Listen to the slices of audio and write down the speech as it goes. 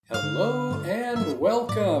and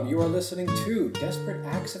welcome. You are listening to Desperate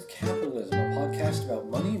Acts of Capitalism, a podcast about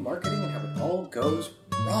money, marketing, and how it all goes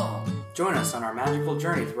wrong. Join us on our magical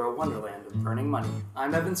journey through a wonderland of burning money.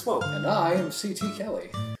 I'm Evan Swope. And I am C.T. Kelly.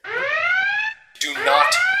 Do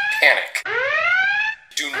not panic.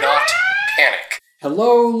 Do not panic.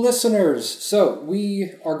 Hello, listeners. So,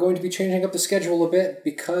 we are going to be changing up the schedule a bit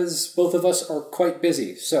because both of us are quite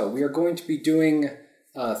busy. So, we are going to be doing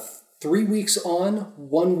 3 weeks on,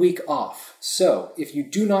 1 week off. So, if you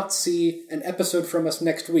do not see an episode from us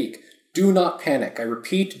next week, do not panic. I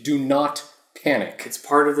repeat, do not panic. It's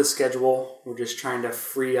part of the schedule. We're just trying to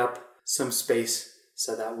free up some space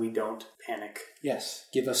so that we don't panic. Yes,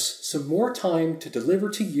 give us some more time to deliver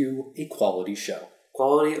to you a quality show.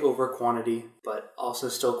 Quality over quantity, but also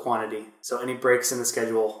still quantity. So any breaks in the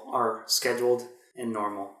schedule are scheduled and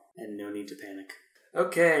normal, and no need to panic.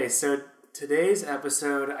 Okay, so today's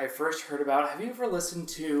episode I first heard about. Have you ever listened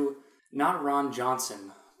to not Ron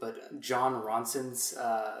Johnson, but John Ronson's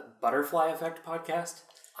Butterfly Effect podcast?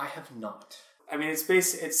 I have not. I mean,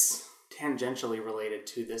 it's tangentially related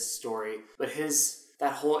to this story, but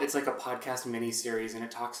it's like a podcast mini-series, and it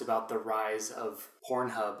talks about the rise of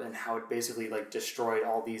Pornhub and how it basically destroyed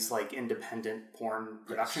all these independent porn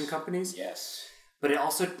production companies. Yes. But it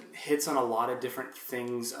also hits on a lot of different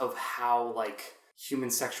things of how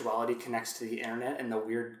human sexuality connects to the internet and the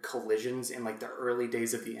weird collisions in the early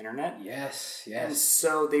days of the internet. Yes. And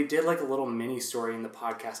so they did a little mini story in the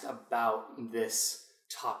podcast about this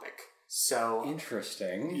topic. So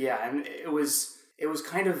interesting. Yeah, and it was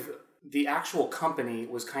kind of, the actual company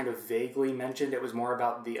was kind of vaguely mentioned. It was more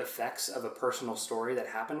about the effects of a personal story that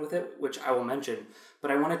happened with it, which I will mention.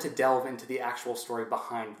 But I wanted to delve into the actual story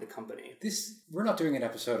behind the company. We're not doing an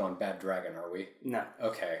episode on Bad Dragon, are we? No.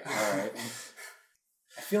 Okay, all right.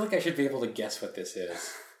 I feel like I should be able to guess what this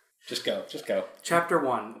is. Just go. Chapter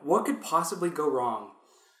 1. What could possibly go wrong?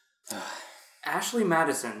 Ashley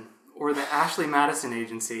Madison, or the Ashley Madison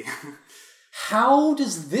Agency. How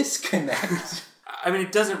does this connect? I mean,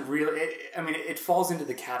 it doesn't really... It falls into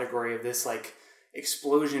the category of this,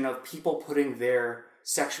 explosion of people putting their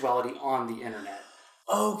sexuality on the internet.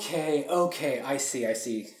 Okay, I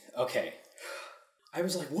see. Okay. I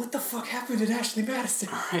was like, what the fuck happened at Ashley Madison?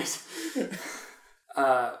 Right.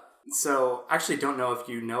 So, I actually don't know if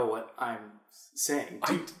you know what I'm saying.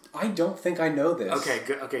 I don't think I know this. Okay,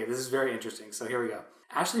 good. Okay, this is very interesting. So here we go.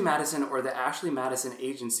 Ashley Madison, or the Ashley Madison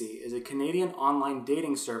Agency, is a Canadian online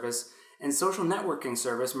dating service and social networking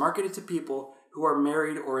service marketed to people who are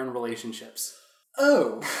married or in relationships.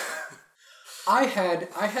 Oh. I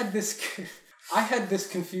had this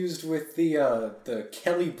confused with the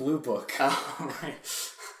Kelly Blue Book. Oh, right.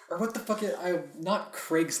 Or what the fuck not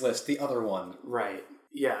Craigslist, the other one. Right.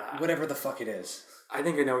 Yeah. Whatever the fuck it is. I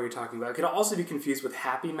think I know what you're talking about. It could also be confused with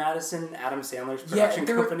Happy Madison, Adam Sandler's production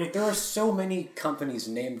company. There are so many companies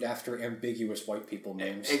named after ambiguous white people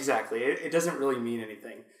names. Exactly. It doesn't really mean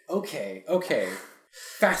anything. Okay.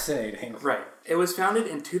 Fascinating. Right. It was founded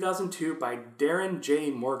in 2002 by Darren J.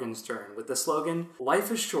 Morgenstern with the slogan,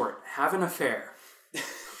 "Life is short, have an affair."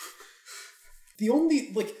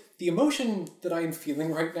 The emotion that I am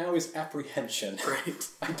feeling right now is apprehension. Right.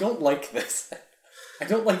 I don't like this. I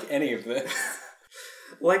don't like any of this.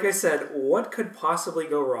 Like I said, what could possibly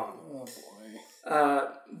go wrong? Oh, boy.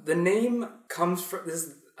 The name comes from...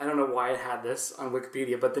 I don't know why I had this on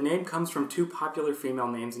Wikipedia, but the name comes from two popular female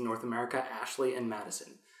names in North America, Ashley and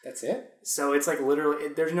Madison. That's it? So it's literally...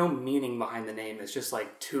 there's no meaning behind the name. It's just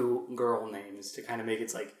two girl names to kind of make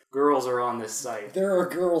it girls are on this site. There are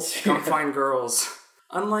girls here. Come find girls.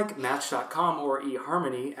 Unlike Match.com or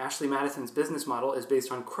eHarmony, Ashley Madison's business model is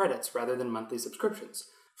based on credits rather than monthly subscriptions.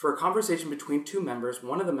 For a conversation between two members,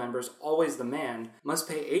 one of the members, always the man, must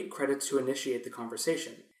pay 8 credits to initiate the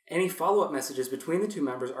conversation. Any follow-up messages between the two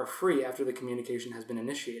members are free after the communication has been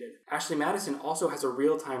initiated. Ashley Madison also has a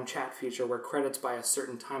real-time chat feature where credits by a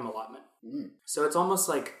certain time allotment. So it's almost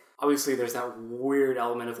obviously there's that weird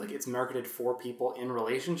element of it's marketed for people in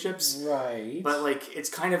relationships. Right. But it's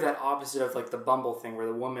kind of that opposite of the Bumble thing where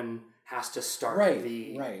the woman has to start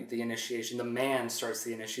the initiation. The man starts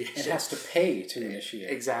the initiation. It has to pay to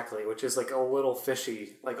initiate. Exactly, which is a little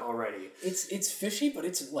fishy already. It's fishy, but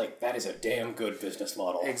it's that is a damn good business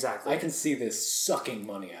model. Exactly. I can see this sucking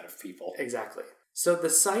money out of people. Exactly. So the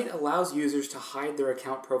site allows users to hide their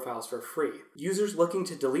account profiles for free. Users looking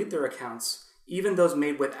to delete their accounts, even those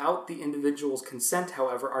made without the individual's consent,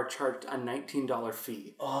 however, are charged a $19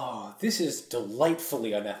 fee. Oh, this is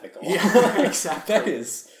delightfully unethical. Yeah, exactly.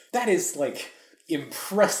 That is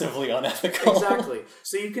impressively unethical. Exactly.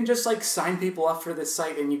 So you can just sign people up for this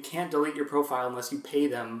site and you can't delete your profile unless you pay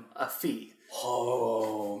them a fee.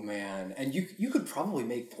 Oh, man. And you could probably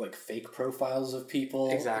make like fake profiles of people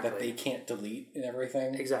that they can't delete and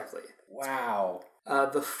everything. Exactly. Wow.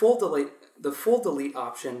 The full delete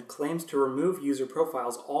option claims to remove user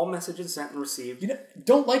profiles, all messages sent and received.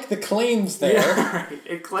 Don't like the claims there. Yeah, right.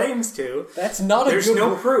 It claims to. That's not a There's good...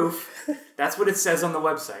 no proof. That's what it says on the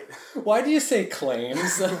website. Why do you say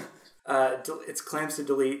claims? It claims to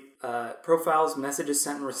delete profiles, messages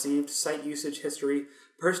sent and received, site usage history,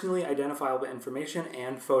 personally identifiable information,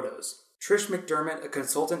 and photos. Trish McDermott, a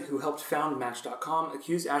consultant who helped found Match.com,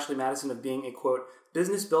 accused Ashley Madison of being a, quote,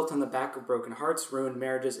 business built on the back of broken hearts, ruined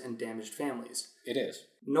marriages, and damaged families. It is.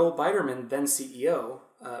 Noel Biderman, then CEO,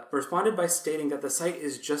 responded by stating that the site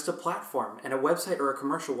is just a platform, and a website or a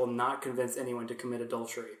commercial will not convince anyone to commit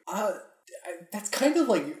adultery. That's kind of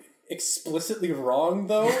like explicitly wrong,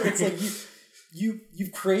 though. It's like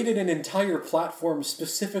you've created an entire platform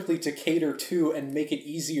specifically to cater to and make it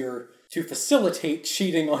easier to facilitate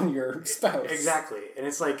cheating on your spouse. Exactly. And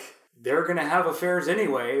it's like, they're going to have affairs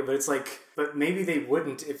anyway, but it's like, but maybe they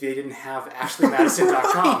wouldn't if they didn't have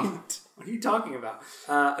AshleyMadison.com. Right. What are you talking about?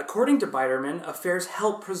 According to Biderman, affairs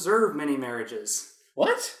help preserve many marriages.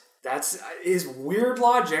 What? That's his weird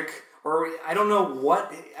logic, or I don't know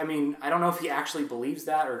what, I mean, I don't know if he actually believes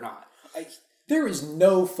that or not. There is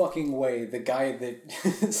no fucking way the guy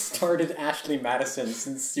that started Ashley Madison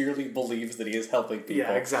sincerely believes that he is helping people.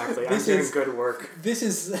 Yeah, exactly. I'm doing good work.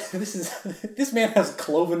 This man has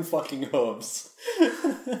cloven fucking hooves.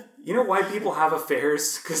 You know why people have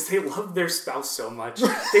affairs? Because they love their spouse so much.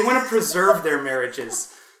 They want to preserve their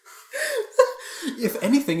marriages. If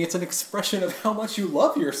anything, it's an expression of how much you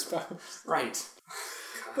love your spouse. Right.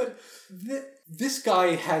 But this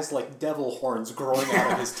guy has, like, devil horns growing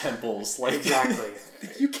out of his temples. Like, exactly.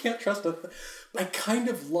 You can't trust him. I kind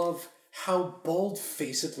of love how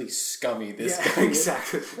bald-facedly scummy this guy is.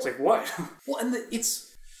 Exactly. It's like, what? Well, and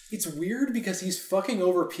it's weird because he's fucking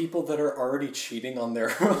over people that are already cheating on their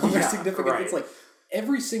significant... Right. It's like,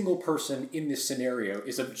 every single person in this scenario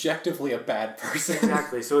is objectively a bad person.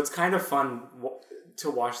 Exactly. So it's kind of fun to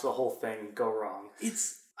watch the whole thing go wrong.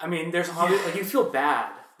 I mean, there's like, you feel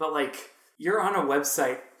bad, but like, you're on a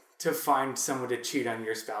website to find someone to cheat on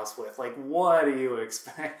your spouse with. Like, what do you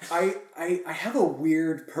expect? I have a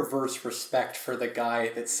weird, perverse respect for the guy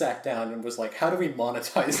that sat down and was like, how do we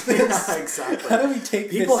monetize this? Yeah, exactly. How do we take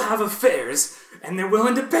People have affairs, and they're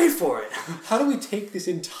willing to pay for it. How do we take this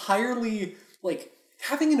entirely, like...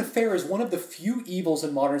 Having an affair is one of the few evils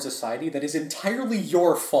in modern society that is entirely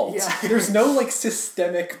your fault. Yeah. There's no, like,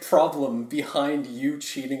 systemic problem behind you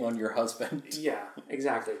cheating on your husband. Yeah,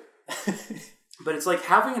 exactly. But it's like,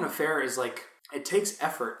 having an affair is like, it takes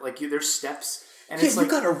effort. Like, there's steps. And it's like,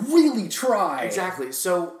 you gotta really try. Exactly.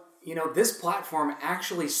 So, this platform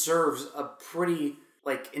actually serves a pretty,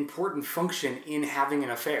 like, important function in having an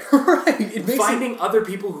affair. Right. Finding other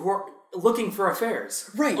people who are looking for affairs.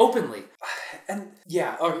 Right. Openly. And,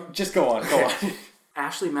 just go on.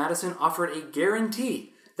 Ashley Madison offered a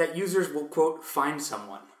guarantee that users will, quote, find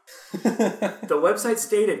someone. The website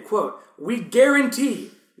stated, quote, we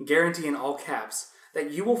guarantee in all caps,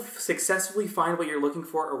 that you will successfully find what you're looking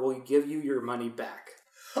for or will give you your money back.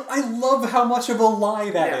 I love how much of a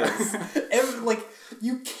lie that is. Like,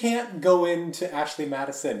 you can't go into Ashley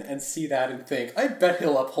Madison and see that and think, I bet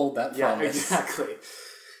he'll uphold that promise. Yeah, exactly.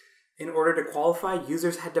 In order to qualify,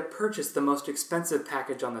 users had to purchase the most expensive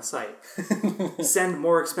package on the site, send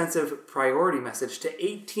more expensive priority message to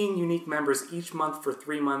 18 unique members each month for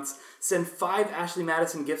 3 months, send 5 Ashley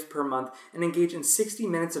Madison gifts per month, and engage in 60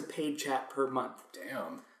 minutes of paid chat per month.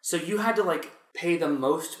 Damn. So you had to, like, pay the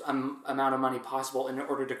most amount of money possible in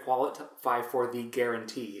order to qualify for the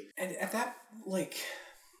guarantee. And at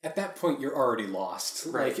that point, you're already lost.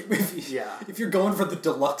 Right. Like, if you're going for the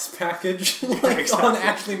deluxe package, on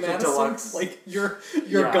Ashley Madison, like, you're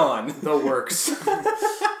gone. The works.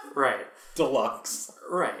 Right. Deluxe.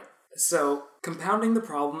 Right. So, compounding the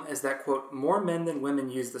problem is that, quote, more men than women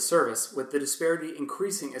use the service, with the disparity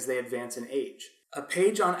increasing as they advance in age. A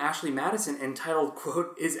page on Ashley Madison entitled,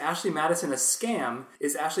 quote, Is Ashley Madison a Scam?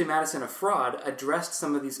 Is Ashley Madison a Fraud? Addressed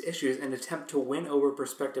some of these issues in an attempt to win over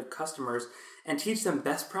prospective customers and teach them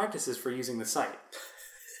best practices for using the site.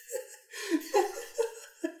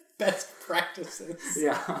 Best practices.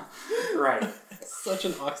 Yeah, right. Such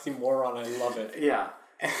an oxymoron. I love it. Yeah.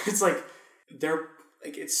 It's like,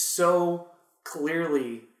 it's so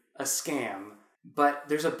clearly a scam. But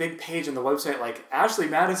there's a big page on the website like, Ashley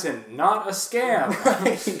Madison, not a scam.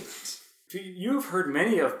 Right. You've heard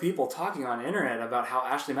many of people talking on the internet about how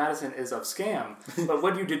Ashley Madison is of scam. But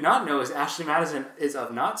what you did not know is Ashley Madison is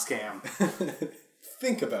of not scam.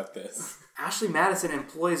 Think about this. Ashley Madison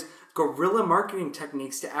employs guerrilla marketing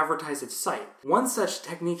techniques to advertise its site. One such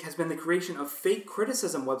technique has been the creation of fake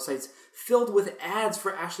criticism websites filled with ads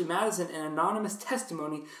for Ashley Madison and anonymous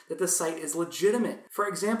testimony that the site is legitimate. For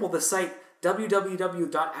example, the site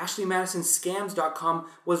www.ashleymadisonscams.com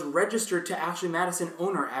was registered to Ashley Madison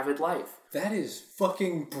owner Avid Life. That is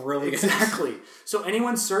fucking brilliant. Exactly. So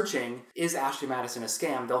anyone searching, is Ashley Madison a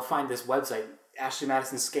scam, they'll find this website,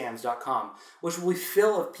 ashleymadisonscams.com, which will be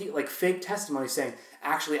full of fake testimony saying,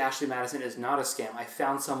 actually, Ashley Madison is not a scam. I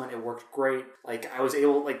found someone, it worked great. I was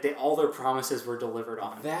able, all their promises were delivered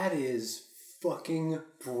on. That is fucking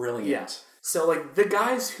brilliant. Yeah. So, the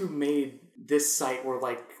guys who made this site were,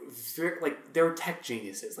 they were tech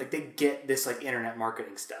geniuses. They get this, internet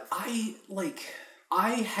marketing stuff. I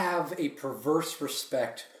have a perverse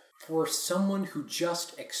respect for someone who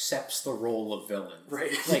just accepts the role of villain.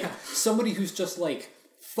 Right. Somebody who's just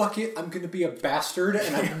fuck it, I'm going to be a bastard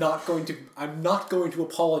and I'm not going to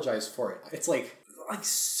apologize for it. It's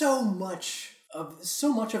so much of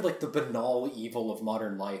the banal evil of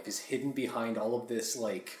modern life is hidden behind all of this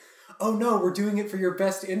oh no, we're doing it for your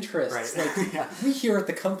best interests. Right. We here at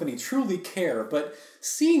the company truly care, but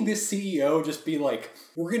seeing this CEO just be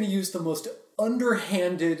we're going to use the most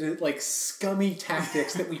underhanded, scummy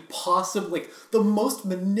tactics that we possibly, the most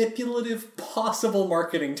manipulative possible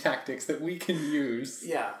marketing tactics that we can use.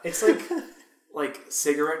 Yeah, it's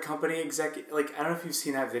cigarette company executive, I don't know if you've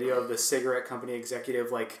seen that video of the cigarette company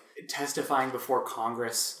executive, testifying before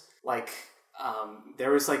Congress,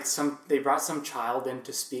 there was they brought some child in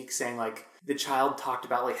to speak saying the child talked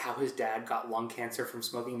about how his dad got lung cancer from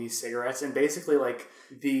smoking these cigarettes, and basically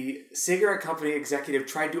the cigarette company executive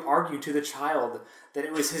tried to argue to the child that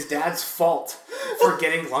it was his dad's fault for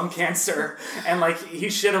getting lung cancer, and he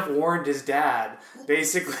should have warned his dad,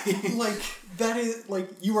 basically. That is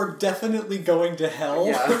you are definitely going to hell.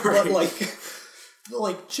 Yeah, right.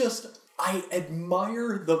 But just I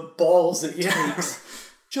admire the balls it takes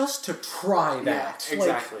just to try that. Yeah,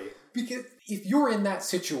 exactly. Because if you're in that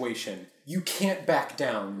situation, you can't back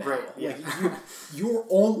down now. Right. Yeah. Your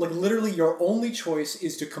only choice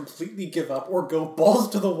is to completely give up or go balls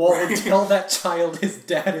to the wall and tell that child his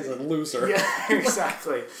dad is a loser. Yeah,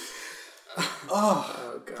 exactly.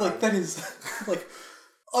 Oh God. That is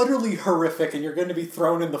utterly horrific, and you're going to be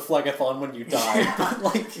thrown in the phlegathon when you die. Yeah,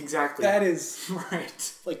 but exactly. That is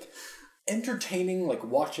right. Entertaining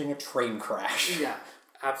watching a train crash. Yeah,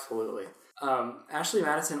 absolutely. Ashley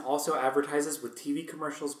Madison also advertises with TV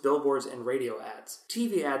commercials, billboards, and radio ads.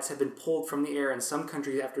 TV ads have been pulled from the air in some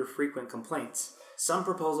countries after frequent complaints. Some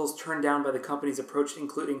proposals turned down by the company's approach,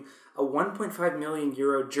 including a €1.5 million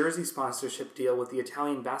jersey sponsorship deal with the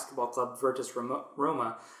Italian basketball club Virtus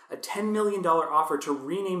Roma, a $10 million offer to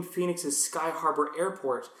rename Phoenix's Sky Harbor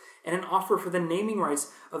Airport, and an offer for the naming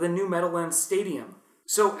rights of the new Meadowlands Stadium.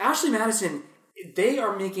 So Ashley Madison, they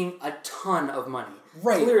are making a ton of money.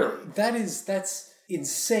 Right. Clearly. That's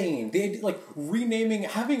insane. They renaming,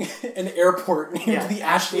 having an airport named the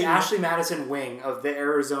Ashley Madison wing of the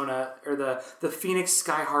Arizona, or the Phoenix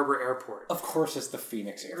Sky Harbor Airport. Of course it's the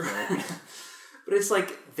Phoenix Airport. But it's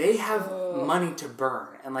they have money to burn,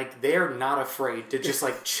 and they're not afraid to just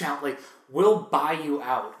we'll buy you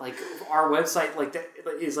out. Our website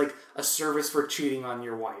is a service for cheating on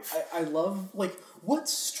your wife. I love what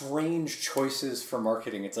strange choices for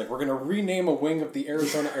marketing. It's we're going to rename a wing of the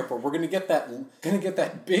Arizona airport. We're going to get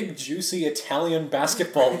that big juicy Italian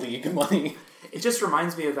basketball league money. It just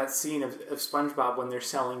reminds me of that scene of SpongeBob when they're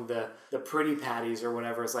selling the pretty patties or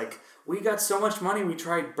whatever. It's we got so much money, we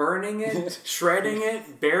tried burning it, shredding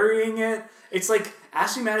it, burying it. It's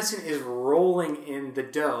Ashley Madison is rolling in the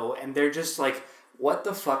dough, and they're just what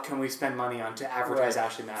the fuck can we spend money on to advertise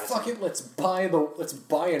Ashley Madison? Fuck it, let's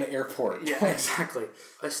buy an airport. Yeah, exactly.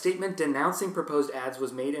 A statement denouncing proposed ads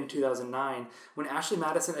was made in 2009 when Ashley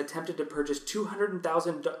Madison attempted to purchase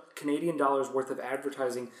 $200,000 Canadian dollars worth of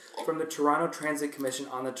advertising from the Toronto Transit Commission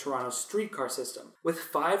on the Toronto streetcar system. With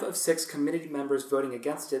 5 of 6 committee members voting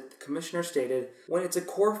against it, the commissioner stated, "When it's a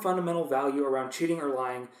core fundamental value around cheating or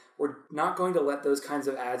lying, we're not going to let those kinds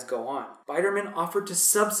of ads go on." Biderman offered to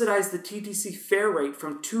subsidize the TTC fare rate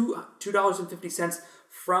from $2.50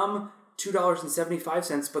 from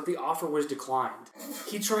 $2.75, but the offer was declined.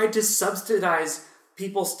 He tried to subsidize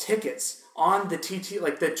people's tickets on the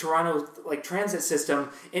the Toronto transit system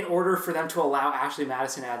in order for them to allow Ashley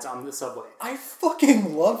Madison ads on the subway. I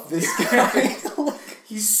fucking love this guy.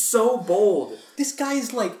 He's so bold. This guy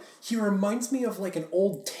is he reminds me of an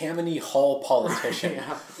old Tammany Hall politician.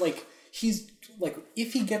 Yeah. He's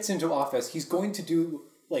if he gets into office, he's going to do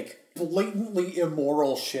blatantly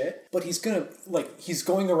immoral shit, but he's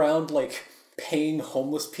going around paying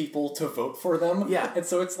homeless people to vote for them. Yeah. And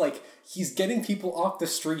so it's like he's getting people off the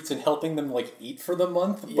streets and helping them like eat for the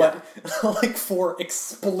month, Yeah. but like for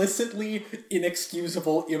explicitly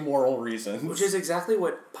inexcusable immoral reasons. Which is exactly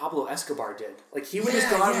what Pablo Escobar did. Like, he would just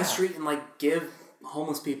go out on the street and, like, give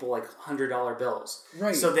homeless people, like, $100 bills.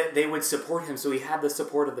 Right. So that they would support him, so he had the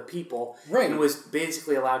support of the people. Right. And was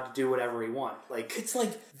basically allowed to do whatever he wanted. Like, It's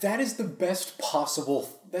like, that is the best possible...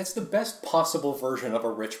 That's the best possible version of a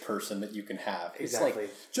rich person that you can have. Exactly.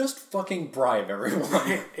 It's like, just fucking bribe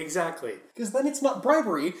everyone. exactly. Because then it's not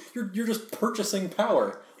bribery, you're just purchasing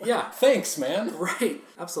power. Yeah. Thanks, man. Right.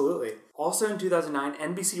 Absolutely. Also in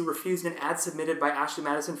 2009, NBC refused an ad submitted by Ashley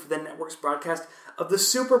Madison for the network's broadcast of the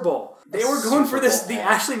Super Bowl. They were going for this, the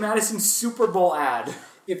Ashley Madison Super Bowl ad.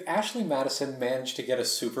 If Ashley Madison managed to get a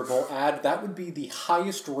Super Bowl ad, that would be the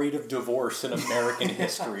highest rate of divorce in American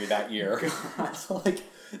history that year. So, like,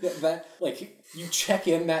 you check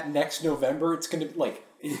in that next November, it's going to be like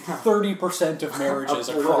 30% of marriages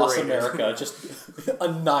across America just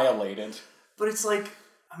annihilated. But it's like,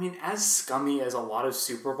 I mean, as scummy as a lot of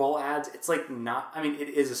Super Bowl ads, it's like not, I mean, it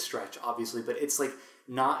is a stretch, obviously, but it's like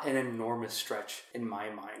not an enormous stretch in my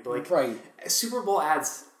mind. Like, right. Super Bowl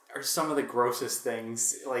ads are some of the grossest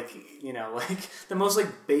things, like, you know, like the most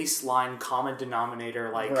like baseline common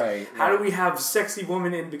denominator, like how do we have sexy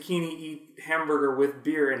woman in bikini eat hamburger with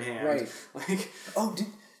beer in hand? Right. Like, oh,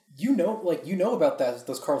 you know about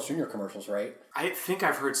those Carl's Jr. commercials, right? I think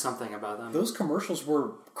I've heard something about them. Those commercials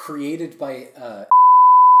were created by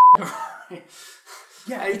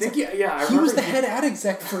yeah, I think I he was the head ad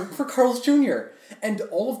exec for Carl's Jr. And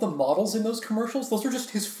all of the models in those commercials, those are just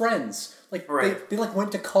his friends. Like they like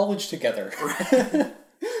went to college together. Right.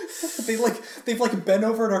 they've like been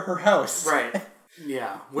over to her house. Right.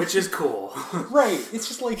 Yeah, which is cool. Right. It's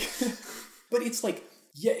just like, but it's like,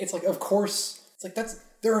 yeah, it's like, of course, it's like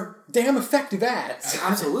they're damn effective ads.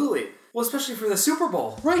 Absolutely. Well, especially for the Super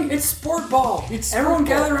Bowl. Right. It's sport ball. Everyone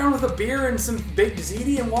gather around with a beer and some baked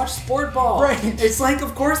ziti and watch sport ball. Right. It's like,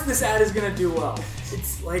 of course this ad is going to do well.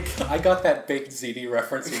 It's like... I got that baked ziti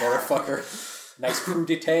reference, you motherfucker. Nice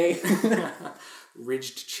crudité.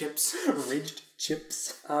 Ridged chips. Ridged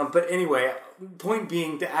chips. But anyway, point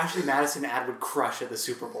being, the Ashley Madison ad would crush at the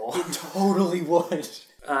Super Bowl. It totally would.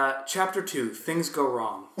 Chapter 2, Things Go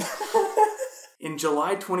Wrong. In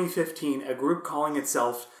July 2015, a group calling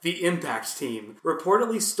itself the Impact Team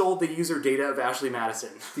reportedly stole the user data of Ashley Madison.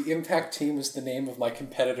 The Impact Team is the name of my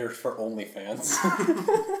competitor for OnlyFans.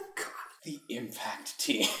 God. The Impact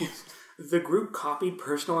Team. The group copied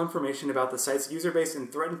personal information about the site's user base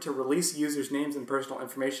and threatened to release users' names and personal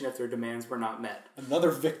information if their demands were not met.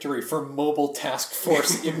 Another victory for Mobile Task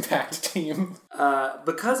Force Impact Team.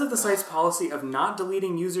 Because of the site's policy of not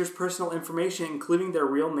deleting users' personal information, including their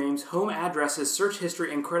real names, home addresses, search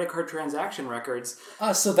history, and credit card transaction records.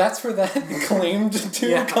 So that's where that claimed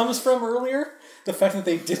to comes from earlier? The fact that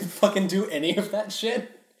they didn't fucking do any of that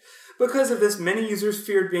shit? Because of this, many users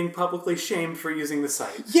feared being publicly shamed for using the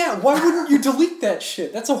site. Yeah, why wouldn't you delete that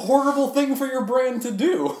shit? That's a horrible thing for your brand to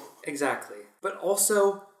do. Exactly. But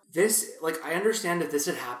also, this, like, I understand that this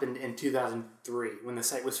had happened in 2003 when the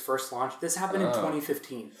site was first launched. This happened in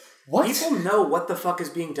 2015. What? People know what the fuck is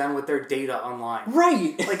being done with their data online.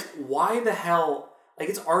 Right. Like, why the hell... Like,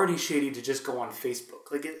 it's already shady to just go on Facebook.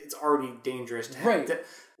 Like, it's already dangerous to have...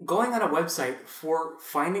 Going on a website for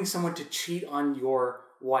finding someone to cheat on your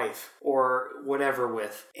wife or whatever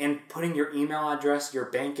with, and putting your email address, your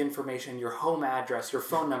bank information, your home address, your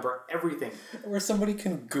phone number, everything. Where somebody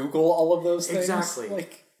can Google all of those things. Exactly.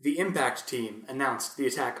 Like, the Impact Team announced the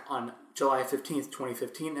attack on July 15th,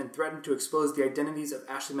 2015, and threatened to expose the identities of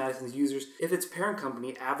Ashley Madison's users if its parent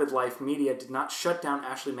company, Avid Life Media, did not shut down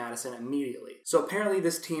Ashley Madison immediately. So apparently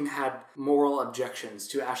this team had moral objections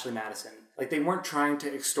to Ashley Madison. Like, they weren't trying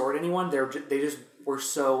to extort anyone, they just were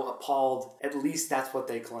so appalled, at least that's what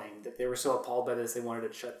they claimed, that they were so appalled by this they wanted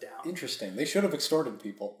it shut down. Interesting. They should have extorted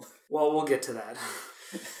people. Well, we'll get to that.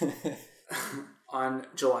 On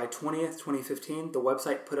July 20th, 2015, the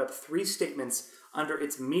website put up 3 statements under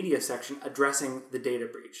its media section addressing the data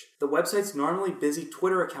breach. The website's normally busy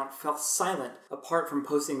Twitter account fell silent apart from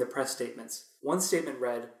posting the press statements. One statement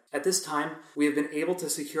read, "At this time, we have been able to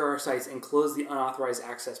secure our sites and close the unauthorized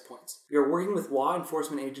access points. We are working with law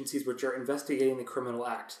enforcement agencies which are investigating the criminal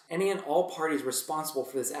act. Any and all parties responsible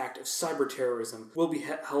for this act of cyber terrorism will be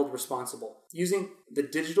held responsible. Using the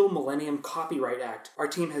Digital Millennium Copyright Act, our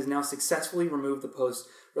team has now successfully removed the posts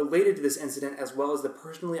related to this incident as well as the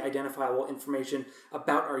personally identifiable information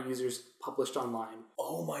about our users published online."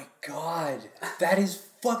 Oh my god. That is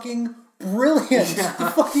fucking brilliant.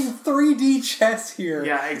 The fucking 3D chess here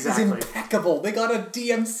is impeccable. They got a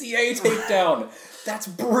DMCA takedown. That's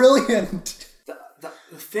brilliant. The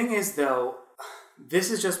thing is, though,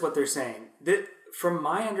 this is just what they're saying. From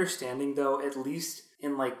my understanding, though, at least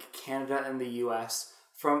in like Canada and the US,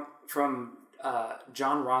 from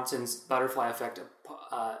John Ronson's Butterfly Effect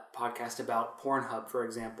podcast about Pornhub, for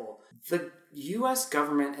example, the US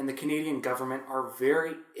government and the Canadian government are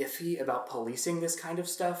very iffy about policing this kind of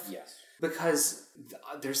stuff. Yes. Because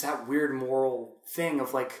there's that weird moral thing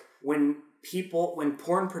of like when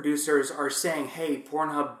porn producers are saying, hey,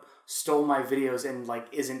 Pornhub stole my videos and like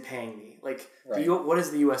isn't paying me. Like, what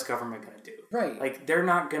is the U.S. government going to do? Right. Like, they're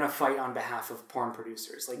not going to fight on behalf of porn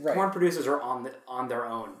producers. Like, porn producers are on their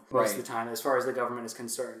own most of the time, as far as the government is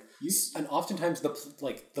concerned. And oftentimes,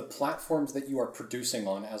 the platforms that you are producing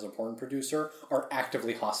on as a porn producer are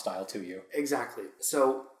actively hostile to you. Exactly.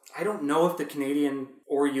 So I don't know if the Canadian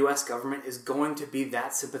or U.S. government is going to be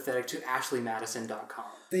that sympathetic to AshleyMadison.com.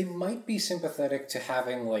 They might be sympathetic to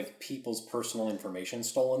having like people's personal information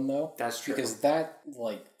stolen, though. That's true. Because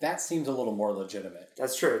that seems a little more legitimate.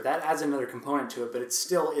 That's true. That adds another component to it, but it's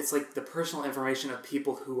like the personal information of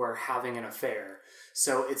people who are having an affair.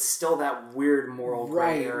 So it's still that weird moral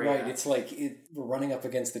gray area. Right. It's like we're running up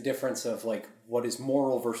against the difference of like what is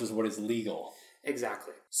moral versus what is legal.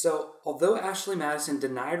 Exactly. So, although Ashley Madison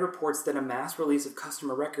denied reports that a mass release of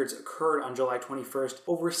customer records occurred on July 21st,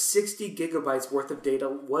 over 60 gigabytes worth of data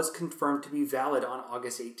was confirmed to be valid on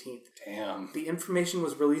August 18th. Damn. The information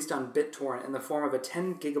was released on BitTorrent in the form of a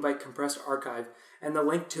 10 gigabyte compressed archive, and the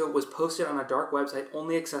link to it was posted on a dark website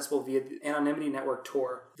only accessible via the Anonymity Network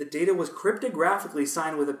Tor. The data was cryptographically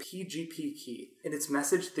signed with a PGP key. In its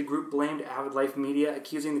message, the group blamed Avid Life Media,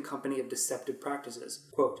 accusing the company of deceptive practices.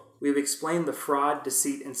 Quote, "We have explained the fraud,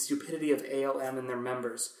 deceit, and stupidity of ALM and their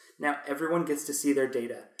members. Now everyone gets to see their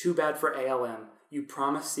data. Too bad for ALM. You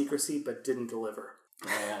promised secrecy but didn't deliver."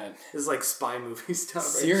 Man. This is like spy movie stuff.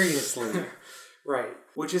 Right? Seriously. Right.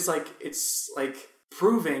 Which is like, it's like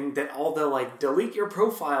proving that all the like delete your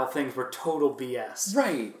profile things were total BS.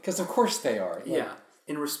 Right. Because of course they are. Like, yeah.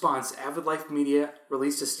 In response, Avid Life Media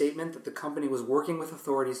released a statement that the company was working with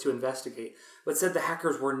authorities to investigate, but said the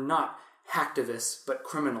hackers were not hacktivists, but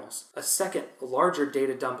criminals. A second, larger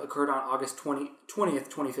data dump occurred on August 20th,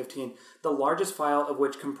 2015, the largest file of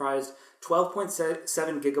which comprised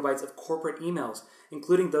 12.7 gigabytes of corporate emails,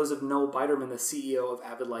 including those of Noel Biderman, the CEO of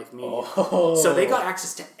Avid Life Media. Oh. So they got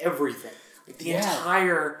access to everything. Like the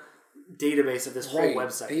entire database of this whole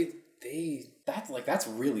website. That's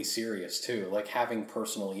really serious too, like having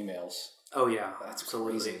personal emails. Oh yeah, that's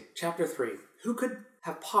absolutely. Crazy. Chapter 3. Who could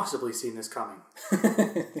have possibly seen this coming?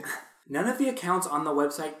 None of the accounts on the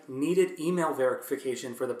website needed email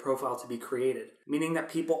verification for the profile to be created, meaning that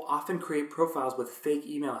people often create profiles with fake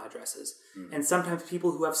email addresses. And sometimes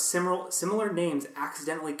people who have similar names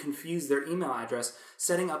accidentally confuse their email address,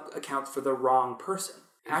 setting up accounts for the wrong person.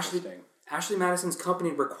 Ashley Madison's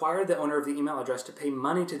company required the owner of the email address to pay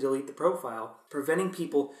money to delete the profile, preventing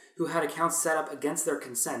people who had accounts set up against their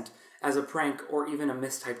consent as a prank or even a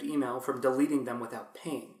mistyped email from deleting them without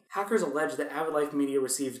paying. Hackers allege that Avid Life Media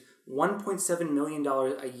received $1.7 million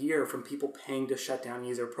a year from people paying to shut down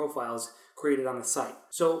user profiles created on the site.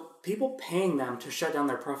 So people paying them to shut down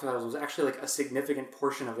their profiles was actually like a significant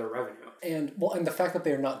portion of their revenue. And the fact that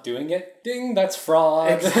they're not doing it, ding, that's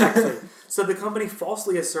fraud. Exactly. So the company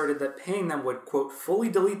falsely asserted that paying them would, quote, fully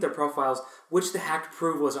delete their profiles, which the hack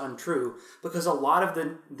proved was untrue, because a lot of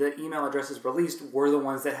the email addresses released were the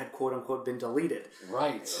ones that had, quote unquote, been deleted.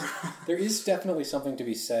 Right. There is definitely something to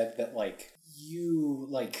be said that,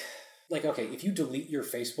 okay, if you delete your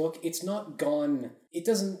Facebook, it's not gone.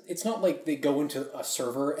 It's not like they go into a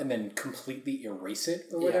server and then completely erase it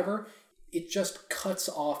or whatever. It just cuts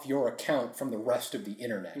off your account from the rest of the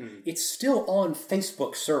internet. It's still on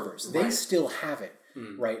Facebook servers. They still have it,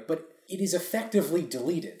 right? But it is effectively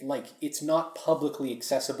deleted. Like, it's not publicly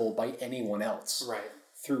accessible by anyone else. Right.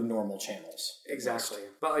 Through normal channels. Exactly.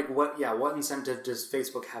 But like what incentive does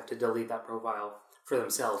Facebook have to delete that profile for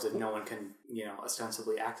themselves if no one can,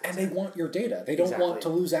 ostensibly access it? And they want your data. They don't want to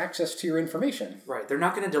lose access to your information. Right. They're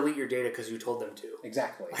not going to delete your data because you told them to.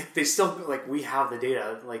 Exactly. Like, they still, we have the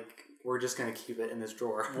data, we're just going to keep it in this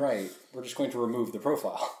drawer. Right. We're just going to remove the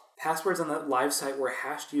profile. Passwords on the live site were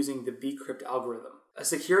hashed using the Bcrypt algorithm. A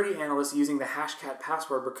security analyst using the Hashcat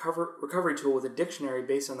password recovery tool with a dictionary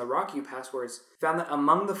based on the RockU passwords found that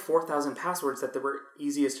among the 4,000 passwords that were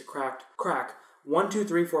easiest to crack 1, 2,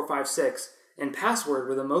 3, 4, 5, 6, and password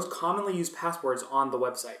were the most commonly used passwords on the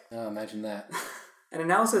website. Oh, imagine that. An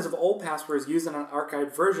analysis of old passwords used in an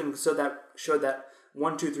archived version showed that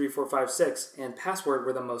 123456 and password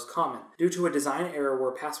were the most common. Due to a design error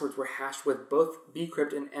where passwords were hashed with both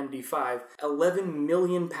bcrypt and MD5, 11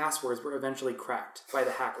 million passwords were eventually cracked by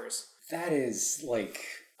the hackers. That is like...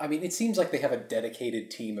 I mean, it seems like they have a dedicated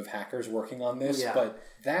team of hackers working on this, but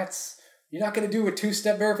that's... You're not going to do a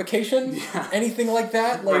two-step verification? Yeah. Anything like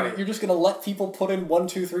that? Like, Right. You're just going to let people put in 1,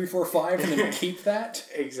 2, 3, 4, 5 and then keep that?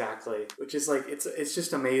 Exactly. Which is like, it's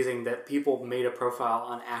just amazing that people made a profile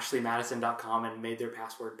on ashleymadison.com and made their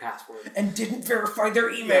password. And didn't verify their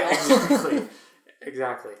email. Yeah,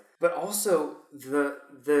 exactly. But also,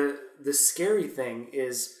 the scary thing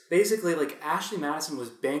is basically like Ashley Madison was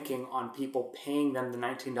banking on people paying them the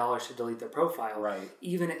 $19 to delete their profile, Right.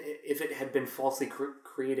 even if it had been falsely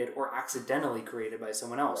created or accidentally created by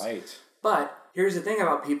someone else. Right. But here's the thing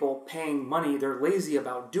about people paying money: they're lazy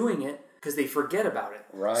about doing it because they forget about it.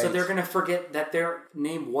 Right. So they're going to forget that their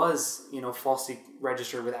name was, falsely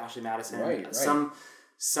registered with Ashley Madison. Right.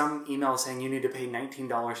 Some email saying you need to pay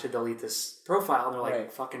 $19 to delete this profile, and they're like,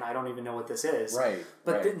 Right. fucking, I don't even know what this is. Right.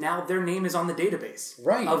 But right. now their name is on the database.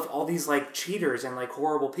 Right. Of all these like cheaters and like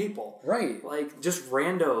horrible people. Right. Like just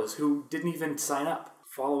randos who didn't even sign up.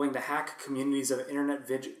 Following the hack, communities of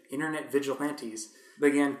internet vigilantes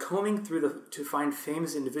began combing through to find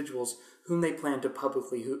famous individuals whom they planned to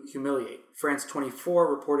publicly humiliate. France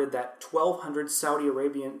 24 reported that 1,200 Saudi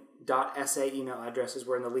Arabian .sa email addresses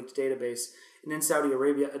were in the leaked database, and in Saudi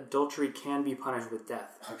Arabia, adultery can be punished with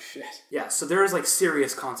death. Oh, shit. Yeah, so there is like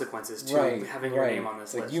serious consequences to having your name on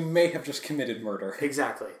this list. You may have just committed murder.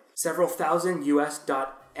 Exactly. Several thousand US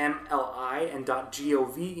 .mli and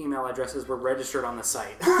 .gov email addresses were registered on the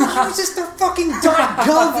site. Who uses their fucking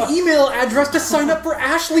 .gov email address to sign up for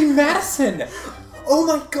Ashley Madison? Oh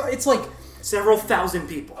my god, it's like... Several thousand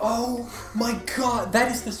people. Oh my god,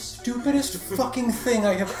 that is the stupidest fucking thing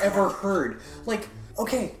I have ever heard. Like,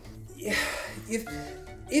 okay,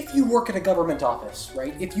 if you work at a government office,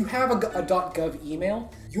 right? If you have a .gov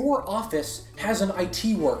email, your office has an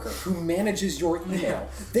IT worker who manages your email.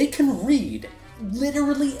 They can read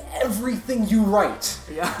literally everything you write.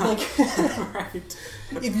 Yeah. Like,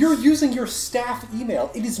 Right. if you're using your staff email,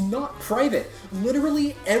 it is not private.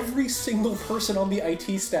 Literally every single person on the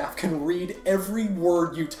IT staff can read every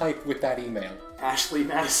word you type with that email.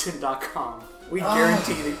 AshleyMadison.com. We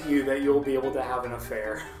guarantee you that you'll be able to have an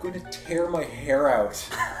affair. I'm going to tear my hair out.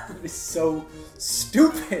 It is so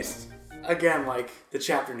stupid. Again, like the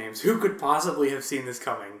chapter names. Who could possibly have seen this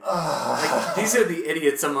coming? Like, these are the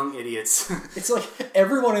idiots among idiots. It's like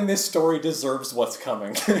everyone in this story deserves what's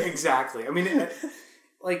coming. Exactly. I mean,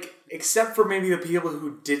 like, except for maybe the people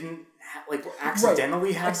who didn't,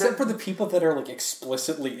 accidentally have Except for the people that are, like,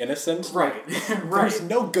 explicitly innocent. Right. Right. There's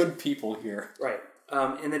no good people here. Right.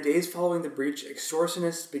 In the days following the breach,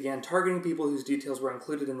 extortionists began targeting people whose details were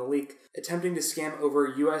included in the leak, attempting to scam over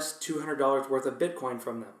US $200 worth of Bitcoin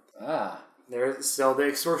from them. So the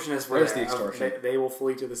extortionists were There's there. the extortion. They will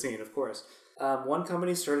flee to the scene, of course. One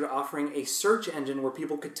company started offering a search engine where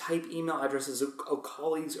people could type email addresses of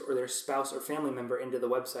colleagues or their spouse or family member into the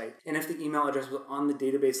website. And if the email address was on the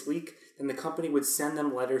database leak, then the company would send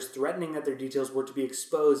them letters threatening that their details were to be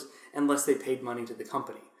exposed unless they paid money to the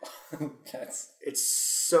company. It's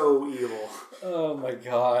so evil. Oh my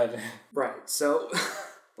god. Right. So,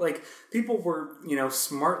 like, people were,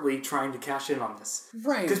 smartly trying to cash in on this.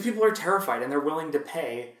 Right. Because people are terrified and they're willing to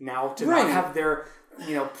pay now to not have their,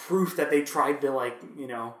 proof that they tried to,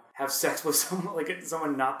 have sex with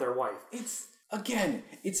someone not their wife. It's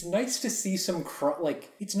nice to see some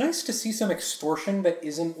it's nice to see some extortion that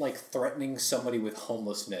isn't like threatening somebody with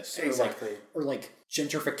homelessness or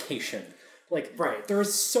gentrification. Right.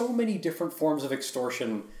 There's so many different forms of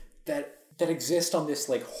extortion that exist on this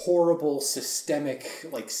like horrible systemic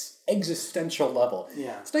existential level.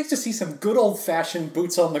 Yeah. It's nice to see some good old-fashioned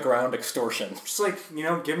boots on the ground extortion. Just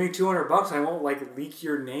give me $200, I won't leak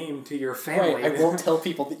your name to your family. Right, I won't tell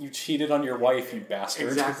people that you cheated on your wife, you bastard.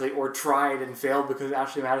 Exactly, or tried and failed because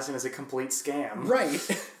Ashley Madison is a complete scam. Right.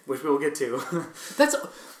 Which we'll get to.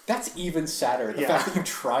 That's even sadder. The fact that you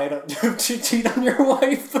tried to cheat on your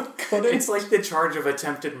wife but couldn't. It's like the charge of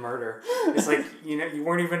attempted murder. It's like, you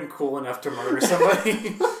weren't even cool enough to murder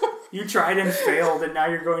somebody. You tried and failed, and now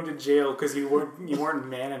you're going to jail because you weren't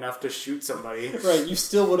man enough to shoot somebody. Right, you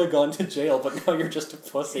still would have gone to jail, but now you're just a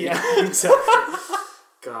pussy. Yeah, exactly.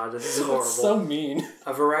 God, this is horrible. It's so mean.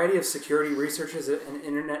 A variety of security researchers and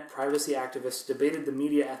internet privacy activists debated the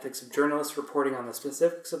media ethics of journalists reporting on the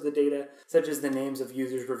specifics of the data, such as the names of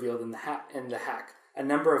users revealed in the hack. A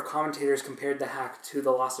number of commentators compared the hack to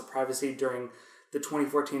the loss of privacy during the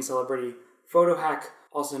 2014 celebrity photo hack,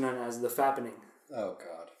 also known as the fappening. Oh, God.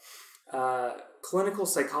 Clinical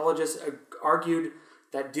psychologists argued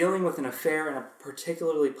that dealing with an affair in a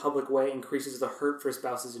particularly public way increases the hurt for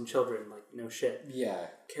spouses and children. Like, no shit. Yeah.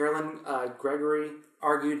 Carolyn Gregory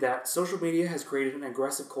argued that social media has created an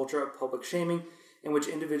aggressive culture of public shaming in which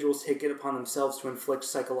individuals take it upon themselves to inflict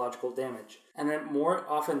psychological damage, and that more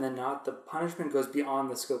often than not, the punishment goes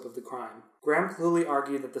beyond the scope of the crime. Graham Cluley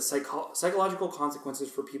argued that the psychological consequences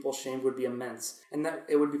for people shamed would be immense, and that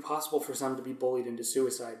it would be possible for some to be bullied into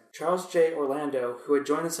suicide. Charles J. Orlando, who had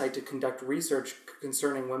joined the site to conduct research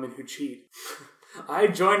concerning women who cheat. I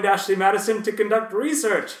joined Ashley Madison to conduct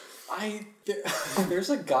research!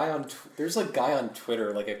 There's a guy on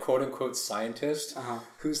Twitter, like a quote-unquote scientist,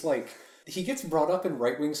 who's like, he gets brought up in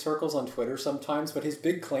right-wing circles on Twitter sometimes, but his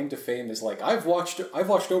big claim to fame is like, I've watched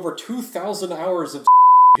over 2,000 hours of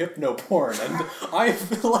hypno porn, and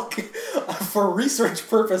I've like for research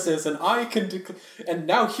purposes, and I can and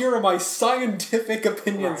now here are my scientific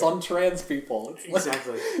opinions on trans people. It's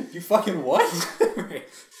exactly. Like, you fucking what? Right.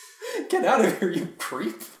 Get out of here, you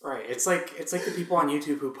creep. Right. It's like the people on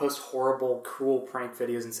YouTube who post horrible, cruel prank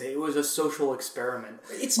videos and say it was a social experiment.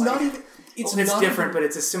 It's like, not even. It's different, but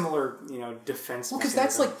it's a similar, defense. Well, because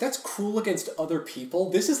that's cruel against other people.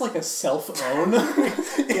 This is like a self-own.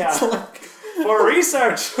 Yeah. Like, for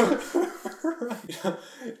research. Right.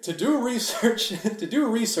 To do research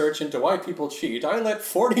into why people cheat, I let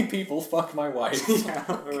 40 people fuck my wife. Yeah.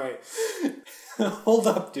 Right. Hold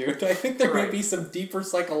up, dude. I think there may be some deeper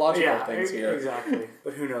psychological things here. Exactly.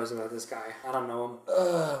 But who knows about this guy? I don't know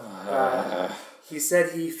him. He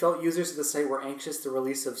said he felt users of the site were anxious the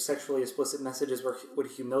release of sexually explicit messages would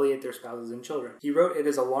humiliate their spouses and children. He wrote, "It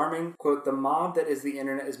is alarming. Quote, the mob that is the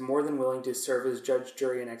internet is more than willing to serve as judge,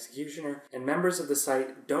 jury, and executioner, and members of the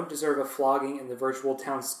site don't deserve a flogging in the virtual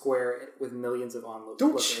town square with millions of onlookers."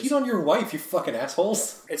 Don't cheat on your wife, you fucking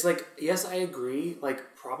assholes. It's like, yes, I agree.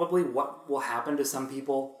 Like, probably what will happen to some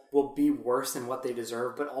people will be worse than what they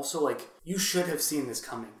deserve, but also, like, you should have seen this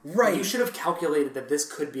coming. Right. You should have calculated that this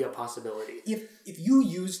could be a possibility. If you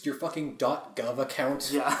used your fucking .gov account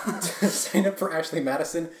to sign up for Ashley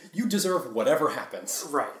Madison, you deserve whatever happens.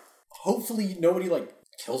 Right. Hopefully nobody,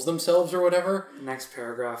 kills themselves or whatever. Next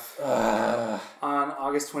paragraph. On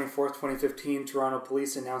August 24th, 2015, Toronto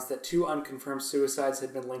police announced that 2 unconfirmed suicides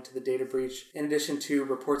had been linked to the data breach, in addition to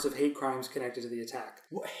reports of hate crimes connected to the attack.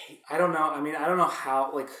 What? I don't know. I mean, I don't know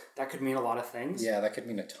how, that could mean a lot of things. Yeah, that could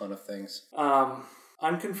mean a ton of things.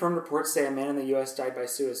 Unconfirmed reports say a man in the U.S. died by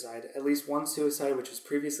suicide. At least one suicide, which was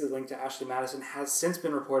previously linked to Ashley Madison, has since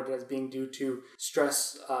been reported as being due to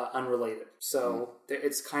stress unrelated. So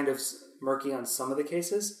it's kind of murky on some of the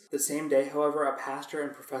cases. The same day, however, a pastor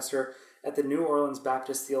and professor at the New Orleans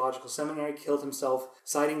Baptist Theological Seminary killed himself,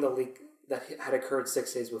 citing the leak that had occurred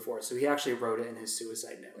 6 days before. So he actually wrote it in his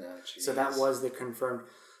suicide note. Oh, so that was the confirmed.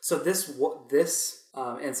 So this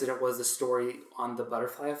incident was the story on the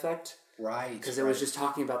butterfly effect. Right. Because it was just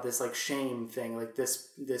talking about this shame thing.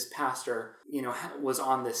 This pastor, was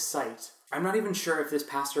on this site. I'm not even sure if this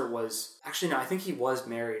pastor was... Actually, no, I think he was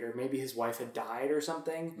married, or maybe his wife had died or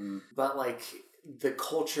something. But, the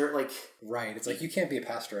culture, Right, it's you can't be a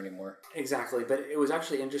pastor anymore. Exactly, but it was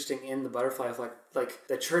actually interesting in the butterfly of,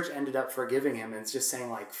 the church ended up forgiving him, and it's just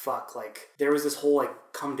saying, fuck, there was this whole,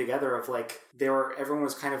 come together of, everyone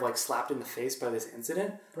was kind of, slapped in the face by this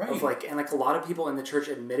incident. Right. Of, and, a lot of people in the church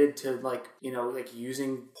admitted to,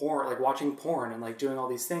 using porn, watching porn and, doing all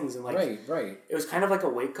these things, and, Right. It was kind of a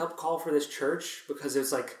wake-up call for this church, because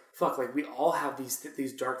it's fuck, we all have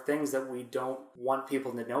these dark things that we don't want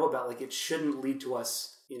people to know about. It shouldn't lead to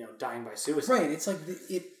us, dying by suicide. Right, it's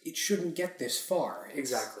it shouldn't get this far.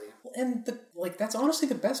 Exactly. And that's honestly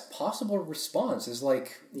the best possible response is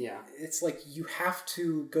yeah. It's you have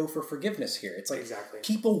to go for forgiveness here. It's exactly.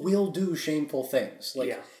 People will do shameful things.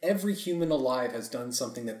 Yeah. Every human alive has done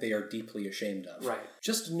something that they are deeply ashamed of. Right.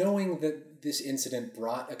 Just knowing that this incident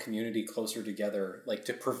brought a community closer together,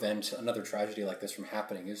 to prevent another tragedy like this from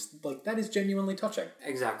happening is that is genuinely touching.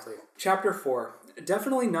 Exactly. Chapter 4.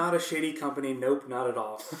 Definitely not a shady company. Nope, not at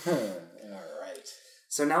all. Alright.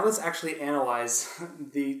 So now let's actually analyze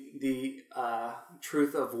the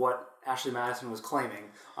truth of what Ashley Madison was claiming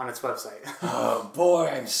on its website. Oh boy,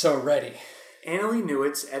 I'm so ready. Annalee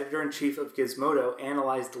Newitz, editor-in-chief of Gizmodo,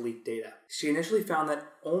 analyzed the leaked data. She initially found that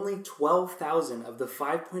only 12,000 of the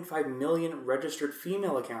 5.5 million registered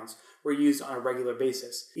female accounts were used on a regular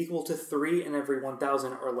basis, equal to 3 in every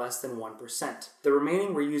 1,000 or less than 1%. The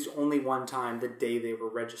remaining were used only one time, the day they were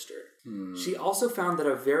registered. She also found that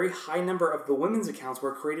a very high number of the women's accounts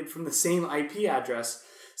were created from the same IP address,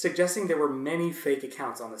 suggesting there were many fake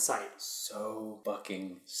accounts on the site. So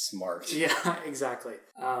fucking smart. Yeah, exactly.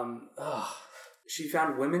 She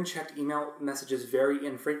found women checked email messages very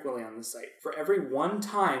infrequently on the site. For every one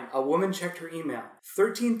time a woman checked her email,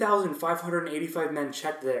 13,585 men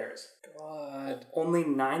checked theirs. God. Only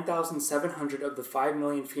 9,700 of the 5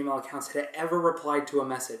 million female accounts had ever replied to a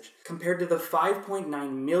message, compared to the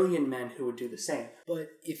 5.9 million men who would do the same. But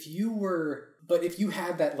if you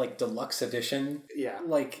had that like deluxe edition, Yeah.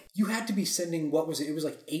 like you had to be sending, what was it? It was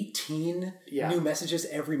like 18 new messages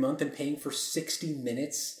every month and paying for 60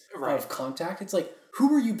 minutes of contact. It's like,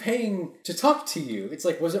 who are you paying to talk to you? It's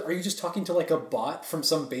like, are you just talking to like a bot from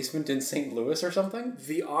some basement in St. Louis or something?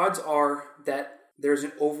 The odds are that there's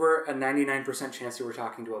over a 99% chance you were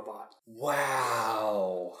talking to a bot.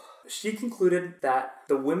 Wow. She concluded that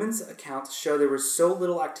the women's accounts show there was so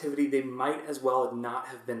little activity they might as well not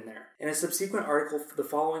have been there. In a subsequent article for the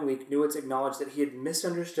following week, Newitz acknowledged that he had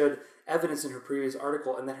misunderstood evidence in her previous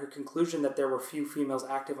article and that her conclusion that there were few females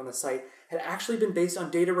active on the site had actually been based on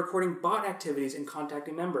data recording bot activities in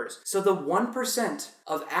contacting members. So the 1%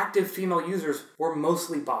 of active female users were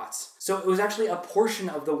mostly bots. So it was actually a portion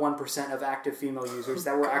of the 1% of active female users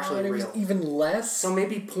that were actually real. It was even less? So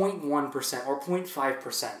maybe 0.1% or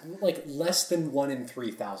 0.5%. Like less than 1 in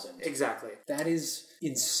 3,000. Exactly. That is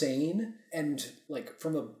insane, and like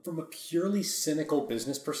from a purely cynical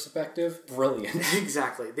business perspective, brilliant.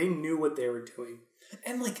 Exactly. They knew what they were doing.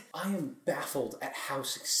 And like, I am baffled at how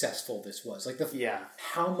successful this was. Like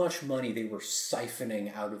how much money they were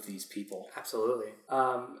siphoning out of these people. Absolutely.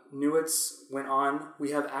 Newitz went on,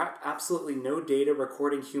 we have absolutely no data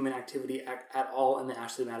recording human activity at all in the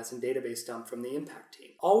Ashley Madison database dump from the Impact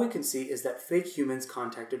team. All we can see is that fake humans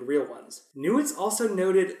contacted real ones. Newitz also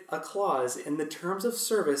noted a clause in the terms of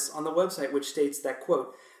service on the website which states that,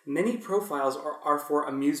 quote, many profiles are for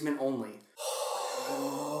amusement only.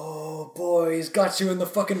 Oh boy, he's got you in the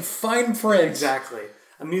fucking fine print. Exactly.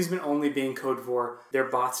 Amusement only being code for they're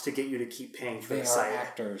bots to get you to keep paying for the site. They are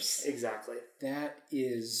actors. Exactly. That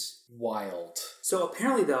is wild. So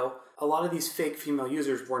apparently, though, a lot of these fake female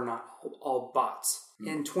users were not all bots.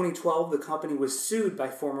 In 2012, the company was sued by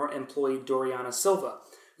former employee Doriana Silva,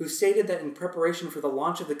 who stated that in preparation for the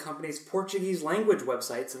launch of the company's Portuguese language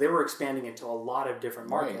website, so they were expanding into a lot of different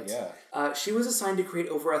markets, she was assigned to create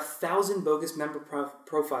over 1,000 bogus member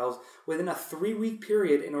profiles within a 3-week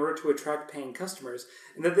period in order to attract paying customers,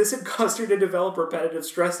 and that this had caused her to develop repetitive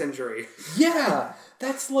stress injury. Yeah,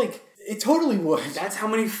 that's like, it totally would. That's how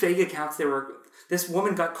many fake accounts there were. This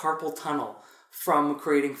woman got carpal tunnel from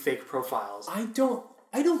creating fake profiles. I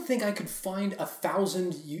don't think I could find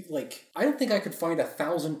 1,000, I don't think I could find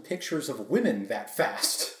 1,000 pictures of women that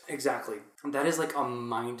fast. Exactly. That is like a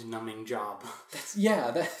mind-numbing job.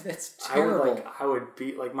 That's terrible. I would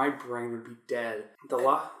be, my brain would be dead.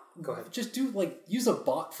 Go ahead. Just use a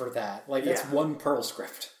bot for that. That's one Perl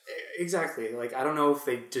script. Exactly. I don't know if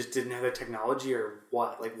they just didn't have the technology or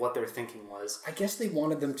what their thinking was. I guess they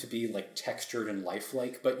wanted them to be textured and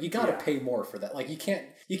lifelike, but you gotta pay more for that.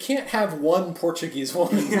 You can't have one Portuguese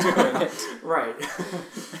woman doing it. Right.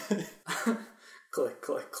 Click,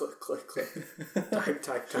 click, click, click, click.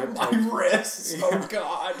 Type. My wrists. Oh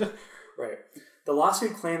God. Right. The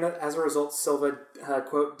lawsuit claimed that as a result, Silva,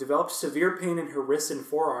 quote, developed severe pain in her wrists and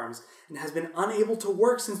forearms and has been unable to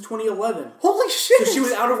work since 2011. Holy shit! So she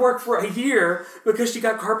was out of work for a year because she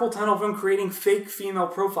got carpal tunnel from creating fake female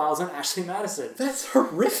profiles on Ashley Madison. That's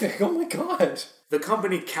horrific. Oh my God. The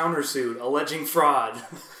company countersued, alleging fraud.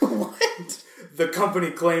 What? The company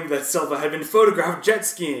claimed that Silva had been photographed jet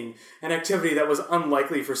skiing, an activity that was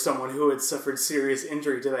unlikely for someone who had suffered serious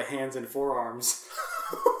injury to the hands and forearms.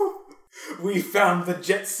 We found the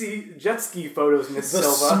jet ski photos, Miss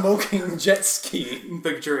Silva. The smoking jet ski.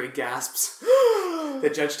 The jury gasps.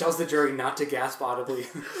 The judge tells the jury not to gasp audibly.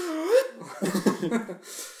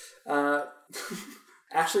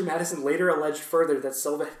 Ashley Madison later alleged further that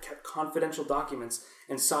Silva had kept confidential documents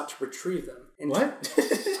and sought to retrieve them. What?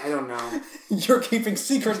 I don't know. You're keeping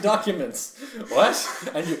secret documents.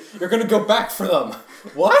 What? And you're going to go back for them.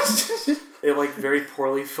 What? They very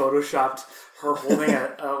poorly photoshopped her holding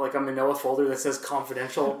a manila folder that says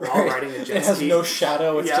confidential while riding a jet ski. It has no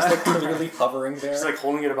shadow. It's just clearly hovering there. She's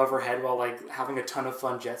holding it above her head while having a ton of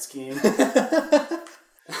fun jet skiing.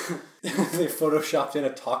 They photoshopped in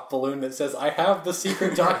a talk balloon that says, I have the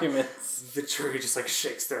secret documents. The jury just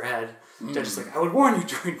shakes their head. Judge is I would warn you,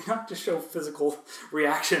 jury, not to show physical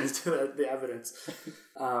reactions to the evidence.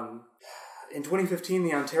 In 2015,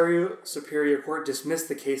 the Ontario Superior Court dismissed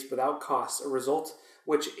the case without costs, a result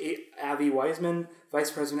which Avi Wiseman, Vice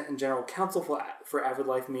President and General Counsel for Avid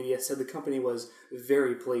Life Media, said the company was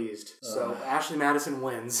very pleased. So Ashley Madison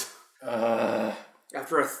wins.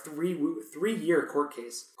 After a three-year court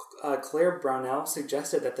case, Claire Brownell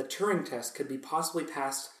suggested that the Turing test could be possibly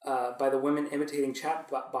passed by the women imitating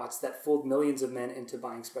chatbots that fooled millions of men into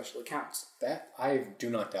buying special accounts. That I do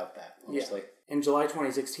not doubt that, honestly. Yeah. In July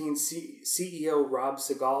 2016, CEO Rob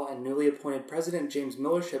Segal and newly appointed President James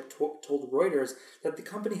Millership told Reuters that the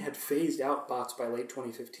company had phased out bots by late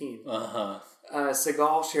 2015.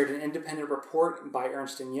 Segal shared an independent report by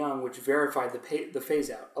Ernst & Young which verified the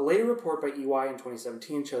phase-out. A later report by EY in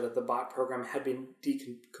 2017 showed that the bot program had been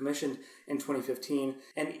decommissioned in 2015,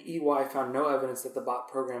 and EY found no evidence that the bot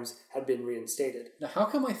programs had been reinstated. Now, how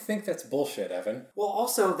come I think that's bullshit, Evan? Well,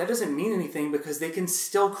 also, that doesn't mean anything because they can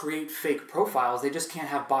still create fake profiles. They just can't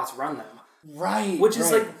have bots run them. Right. Which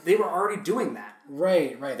is like, they were already doing that.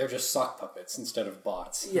 Right. They're just sock puppets instead of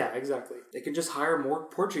bots. Yeah, exactly. They can just hire more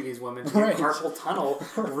Portuguese women to do carpal tunnel,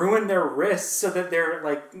 ruin their wrists so that they're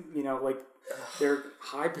their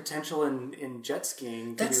high potential in jet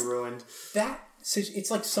skiing can be ruined.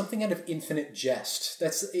 It's like something out of Infinite Jest.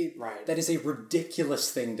 That is a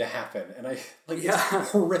ridiculous thing to happen, and it's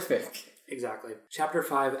horrific. Exactly. Chapter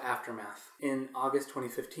 5, Aftermath. In August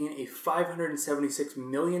 2015, a $576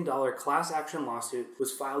 million class action lawsuit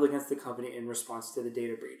was filed against the company in response to the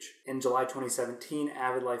data breach. In July 2017,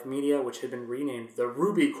 Avid Life Media, which had been renamed the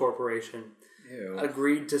Ruby Corporation,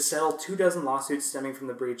 agreed to settle 24 lawsuits stemming from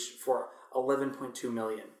the breach for $11.2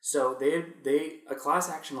 million. So a class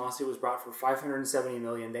action lawsuit was brought for $570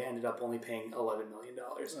 million. They ended up only paying $11 million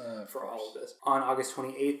for all of this. On August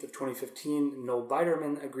 28th of 2015, Noel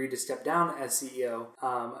Biderman agreed to step down as CEO.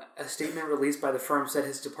 A statement released by the firm said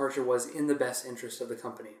his departure was in the best interest of the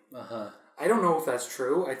company. I don't know if that's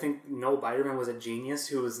true. I think Noel Biderman was a genius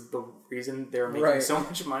who was the reason they were making so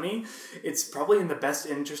much money. It's probably in the best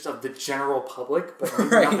interest of the general public, but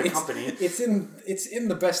not the company. It's in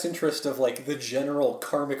the best interest of like the general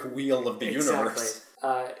karmic wheel of the universe.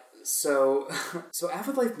 So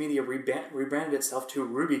Avid Life Media rebranded itself to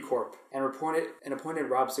Ruby Corp and appointed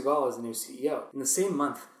Rob Segal as the new CEO. In the same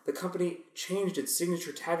month, the company changed its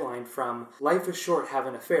signature tagline from "Life is short, have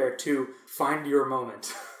an affair" to "Find your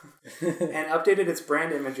moment," and updated its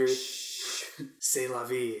brand imagery. C'est la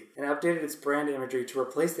vie. And updated its brand imagery to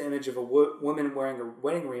replace the image of a woman wearing a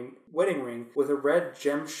wedding ring with a red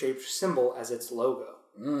gem-shaped symbol as its logo.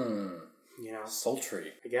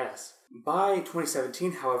 Sultry, I guess. By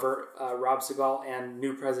 2017, however, Rob Segal and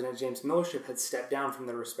new president James Millership had stepped down from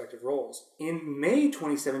their respective roles. In May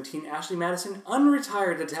 2017, Ashley Madison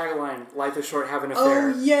unretired the tagline, "Life is short, have an affair."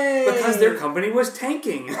 Oh, yay! Because their company was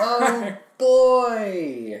tanking. Oh,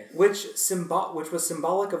 boy! Which was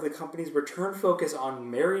symbolic of the company's return focus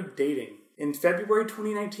on married dating. In February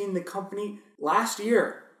 2019, the company, less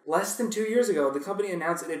than 2 years ago, the company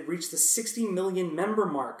announced it had reached the 60 million member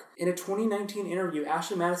mark. In a 2019 interview,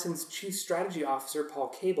 Ashley Madison's chief strategy officer, Paul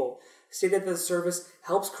Cable, stated that the service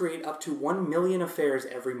helps create up to 1 million affairs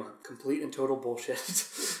every month. Complete and total bullshit.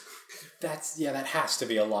 That has to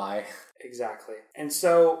be a lie. Exactly. And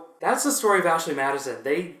so, that's the story of Ashley Madison.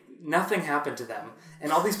 Nothing happened to them.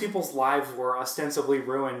 And all these people's lives were ostensibly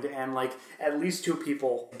ruined, and at least 2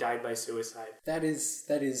 people died by suicide. That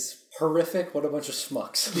is horrific. What a bunch of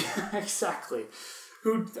schmucks. Exactly.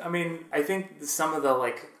 I think some of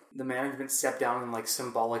the management stepped down in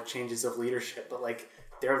symbolic changes of leadership, but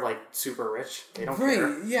they're super rich. They don't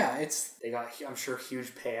care. Yeah, they got, I'm sure,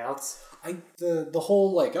 huge payouts. The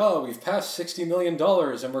whole we've passed $60 million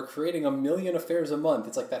and we're creating 1 million affairs a month.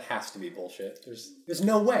 It's that has to be bullshit. There's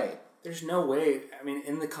no way. There's no way.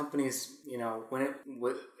 In the companies, when it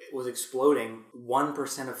was exploding,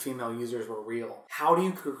 1% of female users were real. How do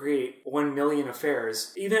you create 1 million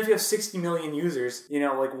affairs? Even if you have 60 million users,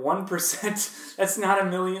 1%, that's not a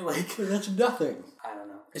million. That's nothing. I don't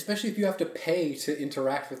know. Especially if you have to pay to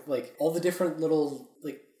interact with all the different little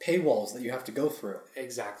paywalls that you have to go through.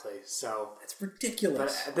 Exactly. So it's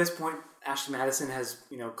ridiculous. But at this point, Ashley Madison has,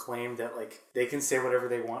 claimed that they can say whatever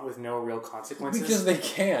they want with no real consequences. Because they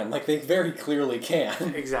can. They very clearly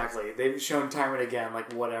can. Exactly. They've shown time and again,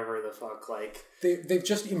 whatever the fuck, They've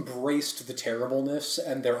just embraced the terribleness,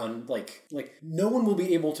 and they're no one will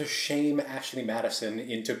be able to shame Ashley Madison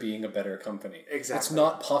into being a better company. Exactly. It's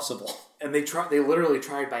not possible. And they literally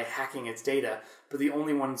tried by hacking its data, but the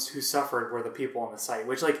only ones who suffered were the people on the site,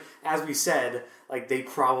 which, as we said, they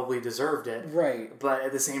probably deserved it. Right. But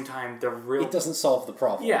at the same time, it doesn't solve the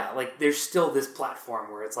problem. Yeah, there's still this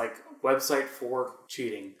platform where it's website for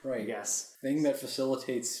cheating, right. I guess. Thing that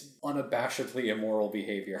facilitates unabashedly immoral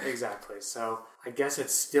behavior. Exactly. So I guess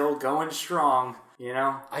it's still going strong,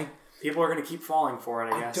 People are going to keep falling for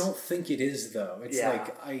it, I guess. I don't think it is, though. It's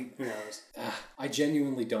Who knows? I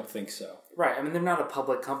genuinely don't think so. Right. I mean, they're not a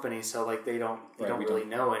public company, so like they don't really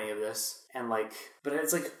know any of this. And like, but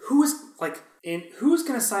it's like, who's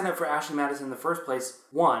going to sign up for Ashley Madison in the first place?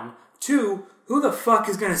 1, 2, who the fuck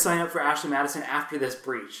is going to sign up for Ashley Madison after this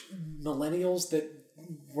breach? Millennials that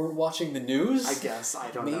weren't watching the news? I guess. I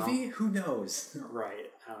don't know. Maybe? Who knows? Right.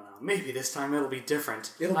 I don't know. Maybe this time it'll be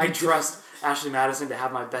different. I trust Ashley Madison to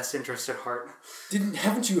have my best interest at heart.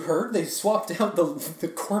 Haven't you heard? They swapped out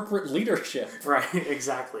the corporate leadership. Right,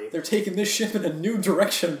 exactly. They're taking this ship in a new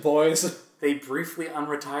direction, boys. They briefly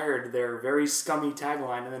unretired their very scummy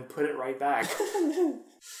tagline and then put it right back.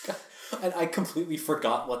 And I completely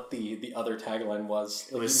forgot what the other tagline was.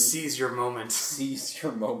 It was seize your moment. Seize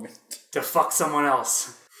your moment. To fuck someone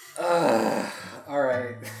else.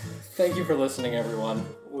 Alright. Thank you for listening, everyone.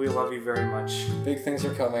 We love you very much. Big things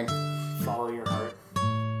are coming. Follow your heart.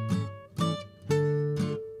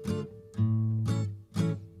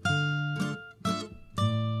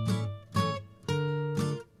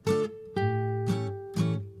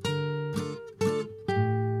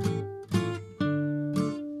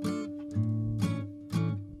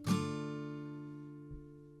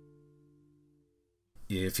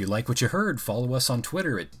 If you like what you heard, follow us on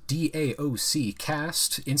Twitter at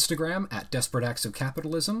DAOCcast, Instagram at Desperate Acts of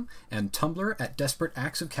Capitalism, and Tumblr at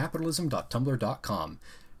desperateactsofcapitalism.tumblr.com.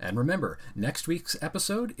 And remember, next week's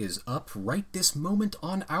episode is up right this moment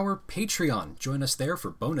on our Patreon. Join us there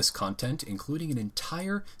for bonus content, including an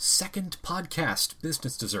entire second podcast,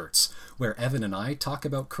 Business Desserts, where Evan and I talk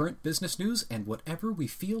about current business news and whatever we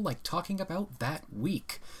feel like talking about that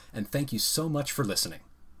week. And thank you so much for listening.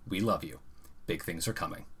 We love you. Big things are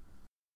coming.